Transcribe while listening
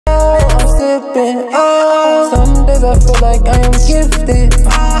open. Some days I feel like I am gifted.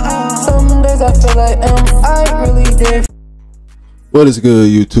 Some days I feel like I really different. What is good,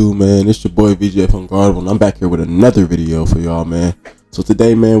 YouTube, man? It's your boy VJ Vunguardable, and I'm back here with another video for y'all, man. So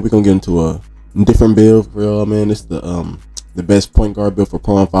today, man, we're gonna get into a different build for y'all, man. It's the best point guard build for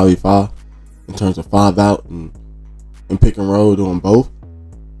Pro on 5v5 in terms of 5 out and pick and roll, doing both.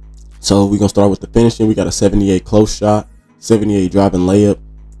 So we're gonna start with the finishing. We got a 78 close shot, 78 driving layup,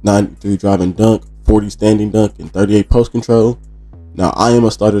 93 driving dunk, 40 standing dunk, and 38 post control. Now I am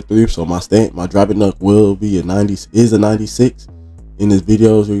a starter 3, so my driving dunk will be a 96 in this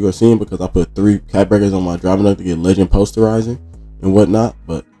video, so you're gonna see him because I put 3 cap breakers on my driving dunk to get legend posterizing and whatnot.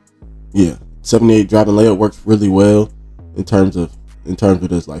 But yeah, 78 driving layup works really well in terms of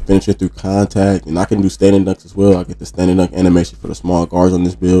this, like finishing through contact, and I can do standing dunks as well. I get the standing dunk animation for the small guards on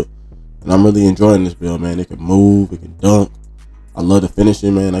this build, and I'm really enjoying this build, man. It can move, it can dunk. I love the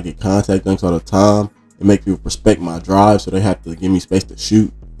finishing, man. I get contact dunks all the time. It makes people respect my drive, so they have to give me space to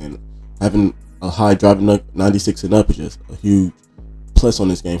shoot, and having a high driving dunk 96 and up is just a huge plus on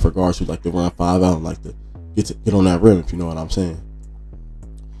this game for guards who like to run 5 out and like to get on that rim, if you know what I'm saying.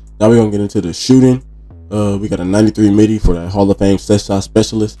 Now we're gonna get into the shooting. We got a 93 midi for that Hall of Fame set shot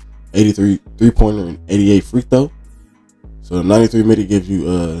specialist, 83 3-pointer, and 88 free throw. So the 93 midi gives you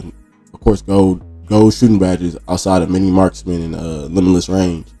of course gold shooting badges outside of mini marksman and limitless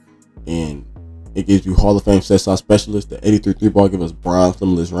range, and it gives you Hall of Fame set shot specialist. The 83 3 ball gives us bronze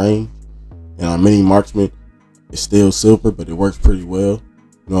limitless range, and our mini marksman is still silver, but it works pretty well,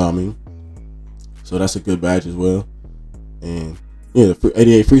 you know what I mean? So that's a good badge as well. And yeah, the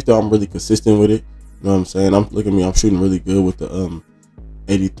 88 free throw, I'm really consistent with it, you know what I'm saying? Look at me, I'm shooting really good with the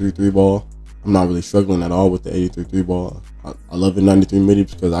 83 3 ball. I'm not really struggling at all with the 83 3 ball. I love the 93 midi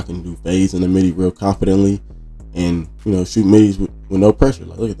because I can do fades in the midi real confidently, and you know, shoot midis with no pressure.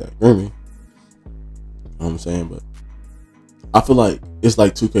 Like, look at that, Grimmy. You know what I'm saying? But I feel like it's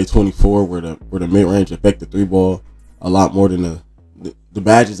like 2K24 where the mid range affect the 3 ball a lot more than the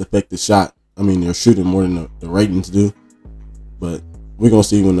badges affect the shot. I mean, they're shooting more than the ratings do. But we're gonna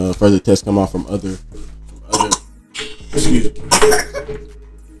see when further tests come out from other excuse me.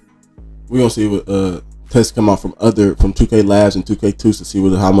 We're gonna see what tests come out from 2K Labs and 2K2s to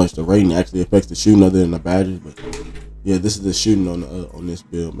see how much the rating actually affects the shooting other than the badges. But yeah, this is the shooting on this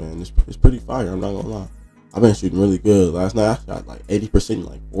build, man. It's pretty fire, I'm not gonna lie. I've been shooting really good. Last night I shot like 80% in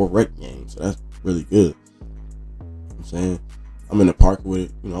like 4 rec games, so that's really good. You know what I'm saying, I'm in the park with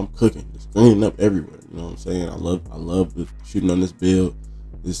it. You know, I'm cooking, just greening up everywhere. You know what I'm saying? I love the shooting on this build.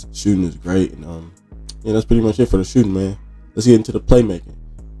 This shooting is great, and yeah, that's pretty much it for the shooting, man. Let's get into the playmaking.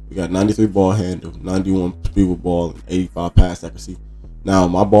 We got 93 ball handle, 91 speed with ball, and 85 pass accuracy. Now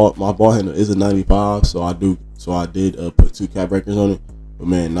my ball handle is a 95, so I did put 2 cap breakers on it. But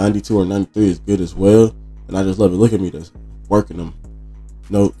man, 92 or 93 is good as well. And I just love it. Look at me, just working them.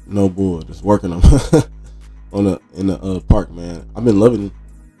 No bull, just working them in the park, man. I've been loving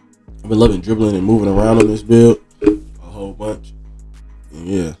dribbling and moving around on this build a whole bunch. And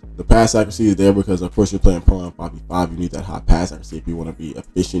yeah, the pass accuracy is there because of course you're playing Pro on 5v5. You need that high pass accuracy if you want to be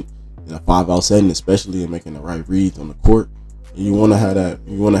efficient in a 5-out setting, especially in making the right reads on the court. And you want to have that.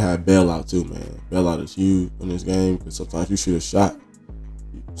 You want to have bailout too, man. Bailout is huge in this game because sometimes you shoot a shot.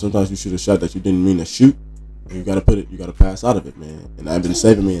 Sometimes you shoot a shot that you didn't mean to shoot. You gotta pass out of it, man. And I've been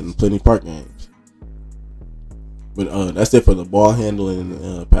saving me in plenty park games. But that's it for the ball handling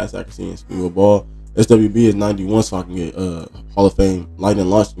and pass accuracy and speed with ball. SWB is 91, so I can get Hall of Fame lightning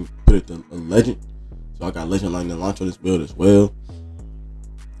launch and put it to a legend. So I got legend lightning launch on this build as well.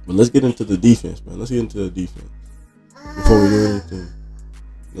 But let's get into the defense, man. Let's get into the defense before we do anything.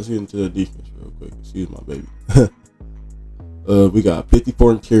 Let's get into the defense real quick. Excuse my baby. We got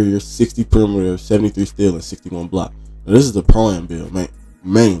 54 interior, 60 perimeter, 73 steal, and 61 block. Now this is the pro-am build, man,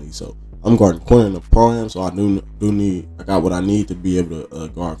 mainly. So I'm guarding corner in the pro-am, so I I got what I need to be able to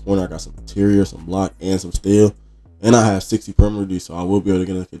guard corner. I got some interior, some block, and some steal, and I have 60 perimeter D, so I will be able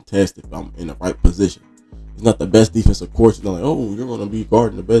to get a contest if I'm in the right position. It's not the best defense, of course. It's not like, oh, you're gonna be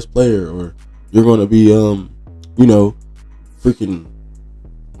guarding the best player, or you're gonna be you know, freaking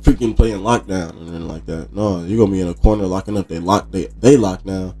playing lockdown and then like that. No, you're gonna be in a corner locking up. They lock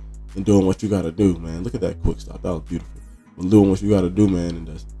down and doing what you gotta do, man. Look at that quick stop. That was beautiful. I'm doing what you gotta do, man, and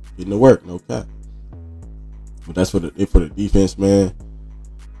just getting to work. No cap. But that's for the defense, man.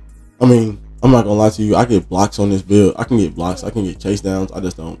 I mean, I'm not gonna lie to you. I get blocks on this build. I can get blocks. I can get chase downs. I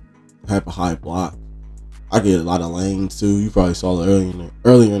just don't have a high block. I get a lot of lanes too. You probably saw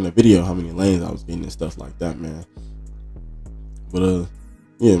earlier in the video how many lanes I was getting and stuff like that, man. But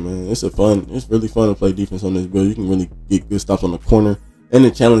yeah, man, it's really fun to play defense on this build. You can really get good stops on the corner And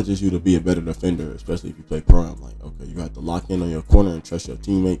it challenges you to be a better defender, especially if you play Pro-Am. Like, okay, you have to lock in on your corner and trust your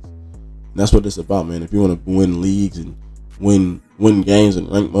teammates. And that's what it's about, man. If you want to win leagues and win games in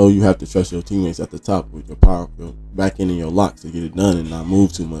rank mode, you have to trust your teammates at the top with your power, your back end and your locks to get it done and not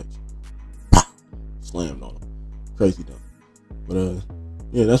move too much. Pow! Slammed on them. Crazy dumb. But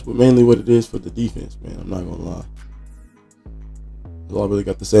yeah, that's mainly what it is for the defense, man. I'm not gonna lie. That's all I really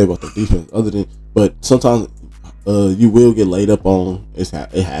got to say about the defense. But sometimes you will get laid up on. It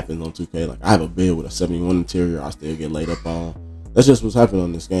happens on 2K. Like, I have a build with a 71 interior. I still get laid up on. That's just what's happening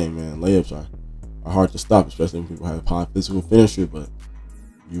on this game, man. Layups are hard to stop, especially when people have a high physical finisher. But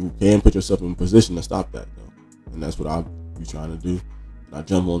you can put yourself in a position to stop that, though. And that's what I'll be trying to do. I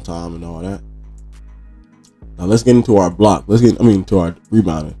jump on time and all that. Now let's get into our block. To our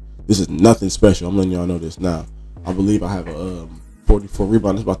rebounding. This is nothing special. I'm letting y'all know this now. I believe I have a 44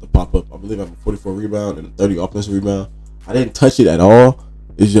 rebound. It's about to pop up. I believe I have a 44 rebound and a 30 offensive rebound. I didn't touch it at all.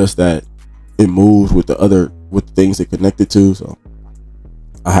 It's just that it moves with the things it connected to, so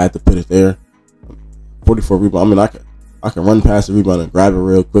I had to put it there. 44 rebound. I mean, I can run past the rebound and grab it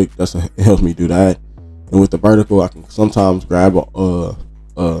real quick. It helps me do that. And with the vertical, I can sometimes grab a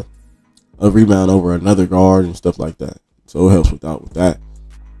rebound over another guard and stuff like that. So it helps with that.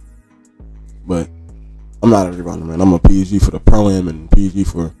 But I'm not a rebounder, man. I'm a PG for the Pro-Am and PG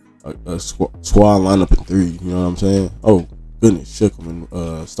for a squad lineup in 3. You know what I'm saying? Oh goodness, shook them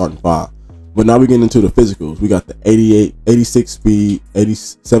in starting 5. But now we get into the physicals. We got the 86 speed,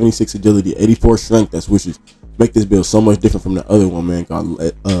 76 agility, 84 strength. That's which make this build so much different from the other one, man. Got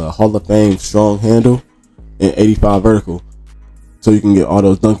Hall of Fame strong handle and 85 vertical, so you can get all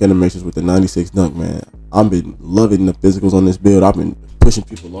those dunk animations with the 96 dunk, man. I've been loving the physicals on this build. I've been pushing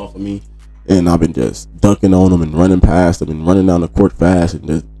people off of me, and I've been just dunking on them and running past them and running down the court fast and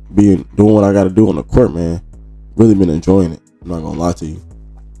just doing what I got to do on the court, man. Really been enjoying it. I'm not gonna lie to you.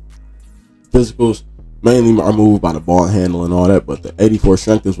 Physicals mainly are moved by the ball handle and all that, but the 84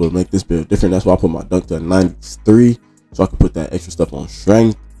 strength is what make this build different. That's why I put my dunk to 93, so I can put that extra stuff on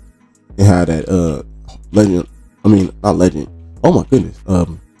strength and have that not legend. Oh my goodness,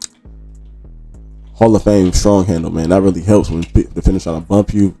 Hall of Fame strong handle, man. That really helps when the finish trying to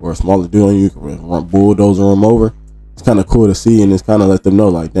bump you or a smaller dude on you. You can run bulldozer them over. It's kind of cool to see, and it's kind of let them know,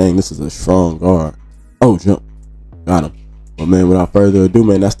 like, dang, this is a strong guard. Oh, jump, got him. But man, without further ado,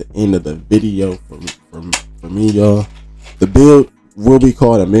 man, that's the end of the video for me, y'all. The build will be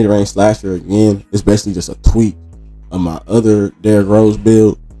called a mid-range slasher again. It's basically just a tweak of my other Derrick Rose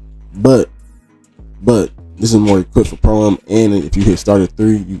build, but this is more equipped for Pro-Am, and if you hit start at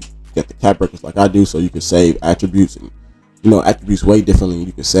 3, you get the cap records like I do, so you can save attributes and attributes way differently, and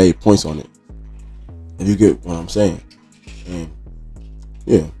you can save points on it, if you get what I'm saying. And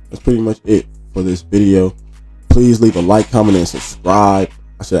yeah, that's pretty much it for this video. Please leave a like, comment, and subscribe.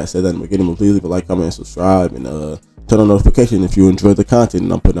 I should have said that in the beginning, but please leave a like, comment, and subscribe, and turn on notifications if you enjoy the content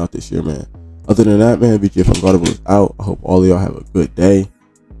that I'm putting out this year, man. Other than that, man, Vunguardable is out. I hope all of y'all have a good day,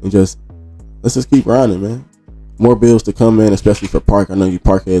 and let's just keep grinding, man. More builds to come, man, especially for Park. I know you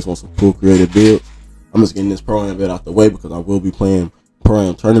Park heads want some cool creative builds. I'm just getting this Pro-Am bit out the way because I will be playing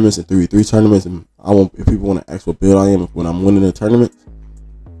Pro-Am tournaments and 3v3 tournaments, and if people want to ask what build I am when I'm winning a tournament,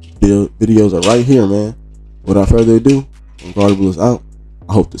 videos are right here, man. Without further ado, Vunguardable is out.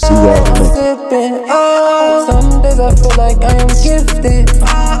 I hope to see y'all in the next. Some days I feel like I am gifted.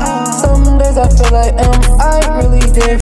 Some days I feel like I really different.